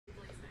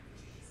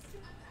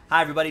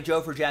Hi everybody,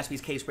 Joe for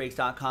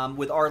JaspysCaseBreaks.com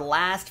with our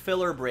last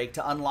filler break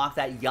to unlock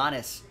that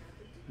Giannis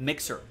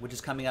mixer, which is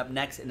coming up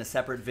next in a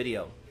separate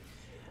video.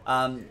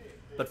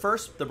 But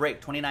first, the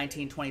break,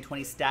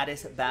 2019-2020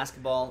 status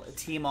basketball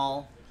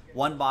TMALL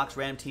one box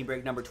random team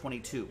break number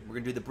 22. We're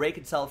going to do the break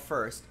itself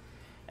first,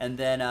 and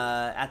then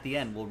at the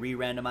end we'll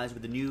re-randomize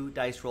with the new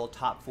dice roll.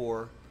 Top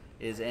 4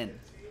 is in.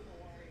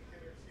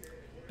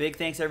 Big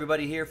thanks to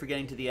everybody here for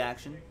getting to the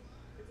action.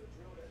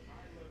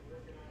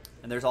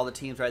 And there's all the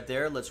teams right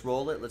there. Let's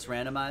roll it. Let's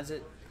randomize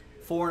it.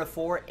 4 and a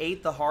 4,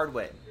 8 the hard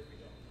way.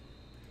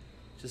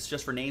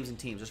 Just for names and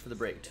teams, just for the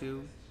break.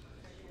 2,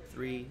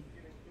 3,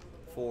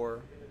 4,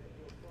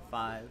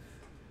 5,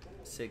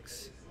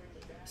 6,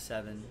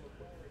 7,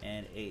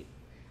 and 8.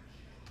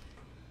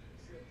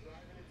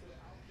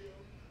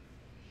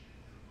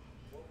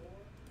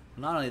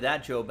 Not only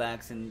that, Joe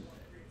backs in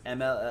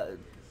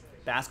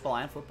basketball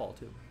and football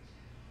too.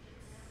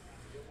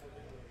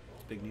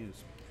 It's big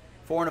news.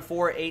 4 and a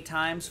 4, 8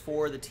 times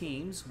for the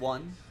teams.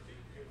 1,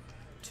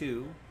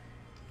 2,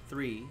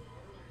 3,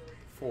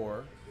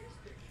 4,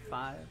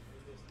 5,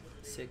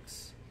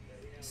 6,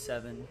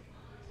 7,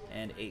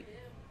 and 8.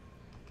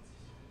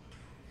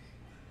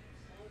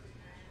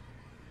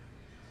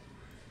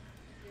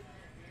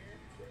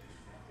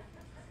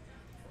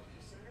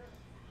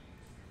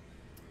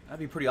 That'd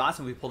be pretty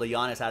awesome if we pulled a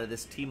Giannis out of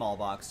this TMALL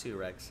box too,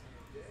 Rex.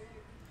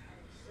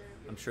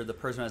 I'm sure the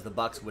person who has the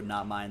Bucks would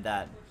not mind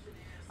that.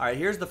 All right,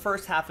 here's the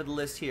first half of the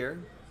list here.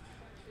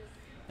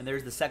 And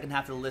there's the second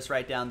half of the list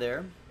right down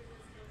there.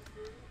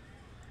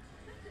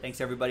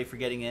 Thanks everybody for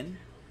getting in.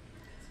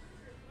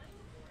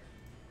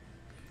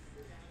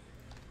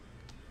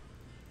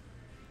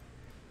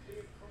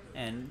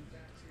 And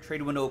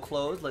trade window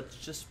closed. Let's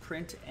just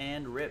print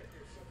and rip.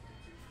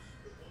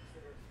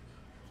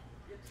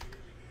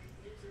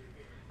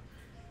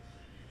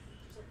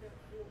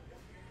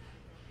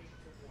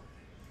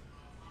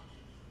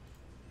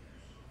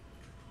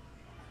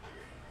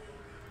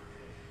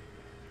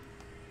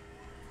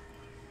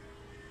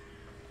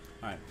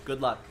 All right, good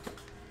luck.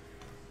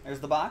 There's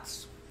the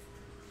box.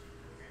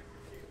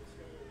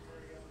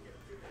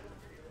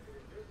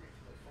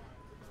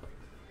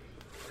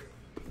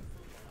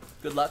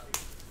 Good luck.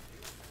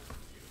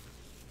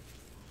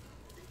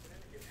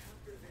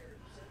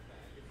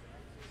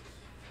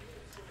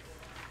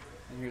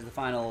 And here's the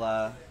final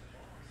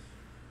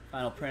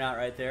printout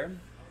right there.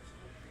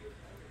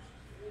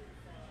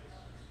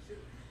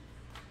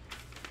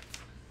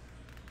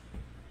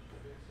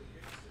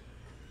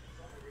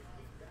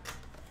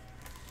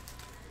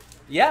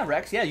 Yeah,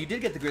 Rex. Yeah, you did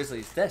get the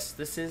Grizzlies.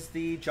 This is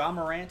the Ja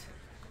Morant,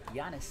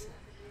 Giannis,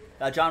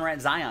 Ja Morant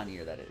Zion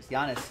year. That is.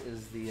 Giannis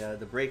is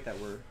the break that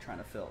we're trying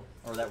to fill,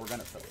 or that we're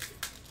gonna fill.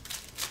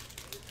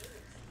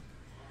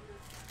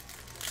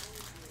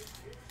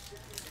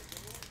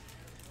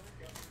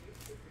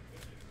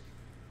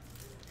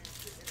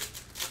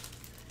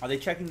 Are they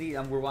checking the?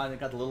 We're got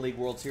the Little League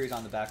World Series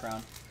on the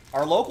background.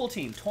 Our local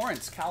team,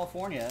 Torrance,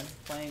 California,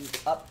 playing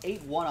up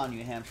 8-1 on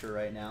New Hampshire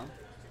right now,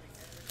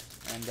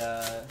 and.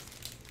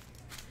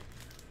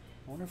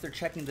 I wonder if they're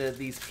checking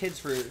these kids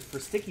for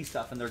sticky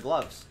stuff in their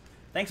gloves.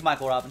 Thanks,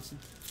 Michael Robinson.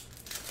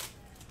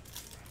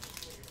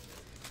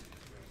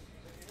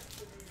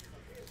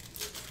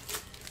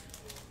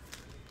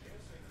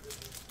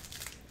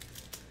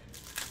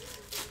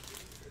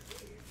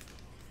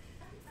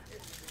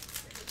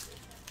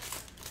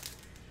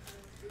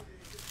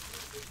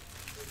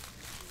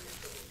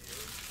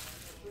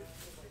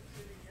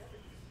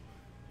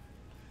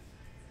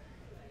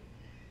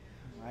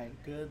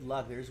 Good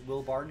luck. There's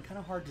Will Barton. Kind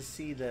of hard to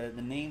see the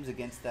names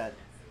against that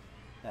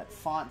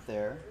font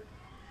there.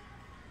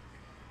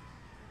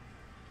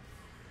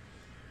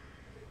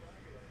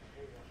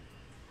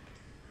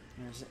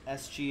 There's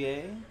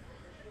SGA.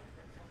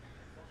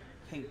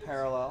 Pink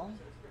parallel.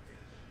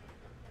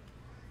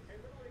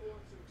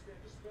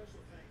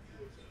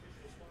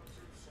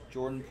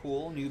 Jordan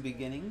Poole, New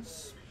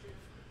Beginnings.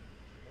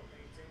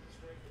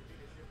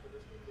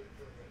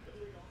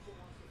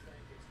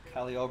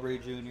 Kelly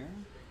Oubre Jr.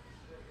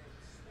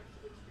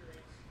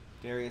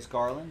 Darius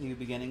Garland, New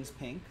Beginnings,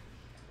 pink.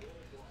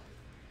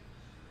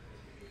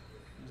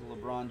 There's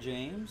LeBron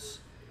James.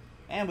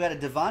 And we got a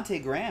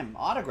Devontae Graham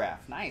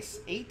autograph. Nice.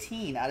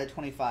 18 out of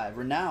 25.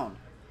 Renowned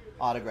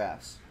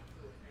autographs.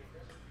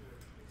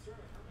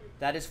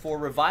 That is for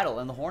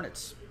Revital and the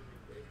Hornets.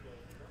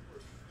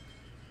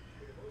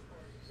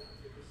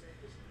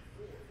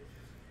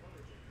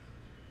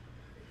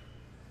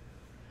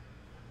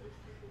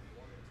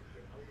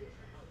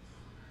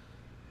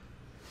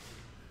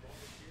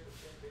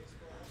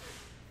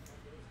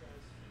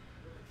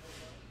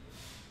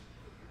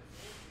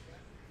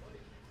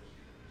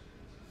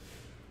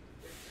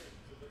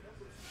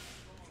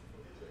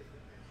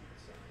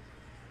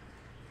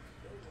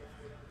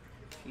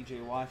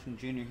 PJ Washington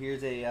Jr.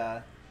 Here's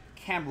a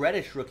Cam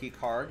Reddish rookie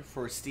card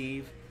for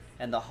Steve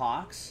and the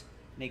Hawks,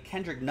 and a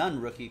Kendrick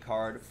Nunn rookie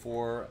card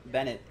for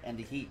Bennett and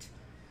the Heat.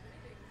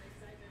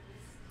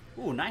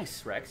 Ooh,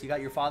 nice, Rex. You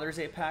got your Father's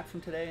Day pack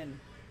from today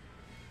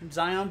and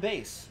Zion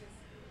base.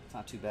 It's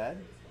not too bad.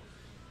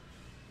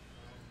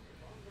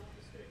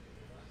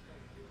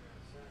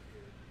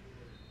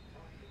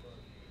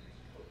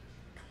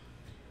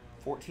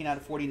 14 out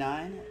of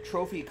 49.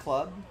 Trophy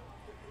Club.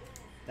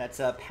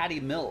 That's Patty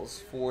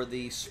Mills for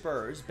the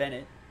Spurs.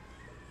 Bennett.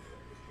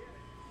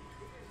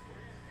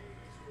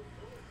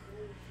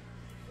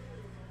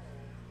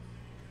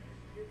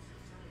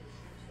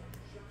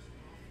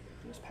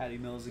 There's Patty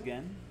Mills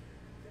again.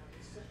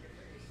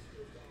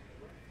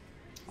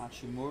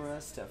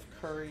 Hachimura, Steph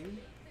Curry,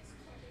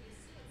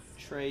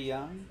 Trae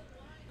Young,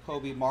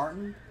 Kobe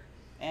Martin,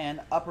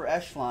 and upper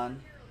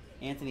echelon,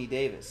 Anthony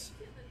Davis.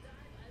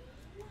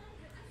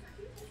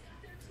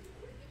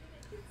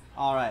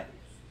 All right,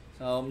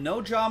 so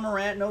no Ja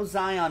Morant, no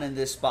Zion in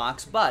this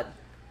box, but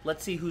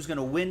let's see who's going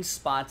to win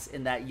spots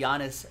in that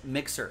Giannis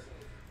mixer.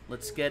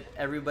 Let's get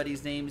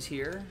everybody's names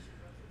here.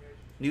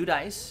 New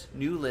dice,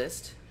 new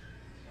list,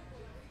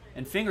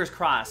 and fingers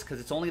crossed because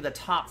it's only the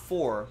top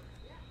four.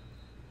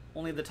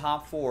 Only the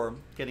top four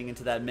getting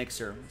into that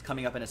mixer. It's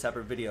coming up in a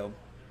separate video.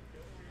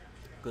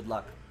 Good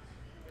luck.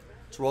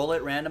 Let's roll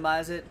it,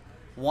 randomize it.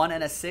 1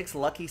 and a 6,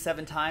 lucky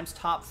 7 times.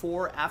 Top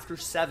 4 after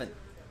 7.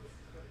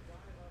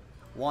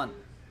 1,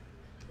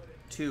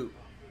 2,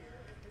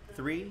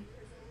 3,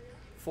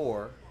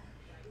 4,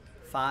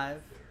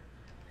 5,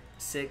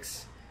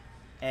 6,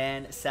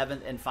 and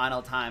 7th and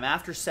final time.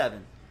 After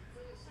 7.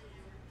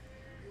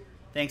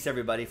 Thanks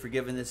everybody for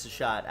giving this a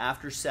shot.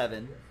 After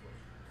 7.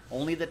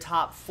 Only the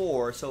top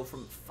 4, so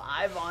from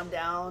 5 on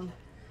down,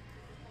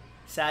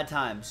 sad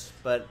times.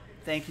 But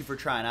thank you for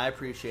trying. I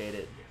appreciate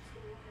it.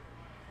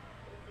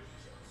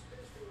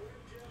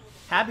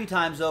 Happy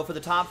times, though, for the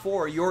top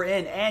 4. You're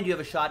in, and you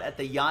have a shot at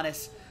the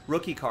Giannis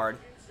rookie card.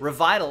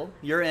 Revital,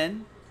 you're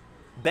in.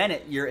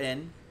 Bennett, you're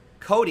in.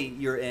 Cody,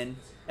 you're in.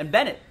 And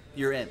Bennett,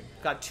 you're in.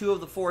 Got 2 of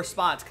the 4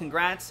 spots.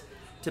 Congrats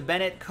to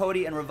Bennett,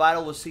 Cody, and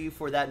Revital. We'll see you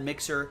for that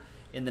mixer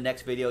in the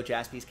next video,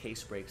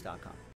 jaspyscasebreaks.com.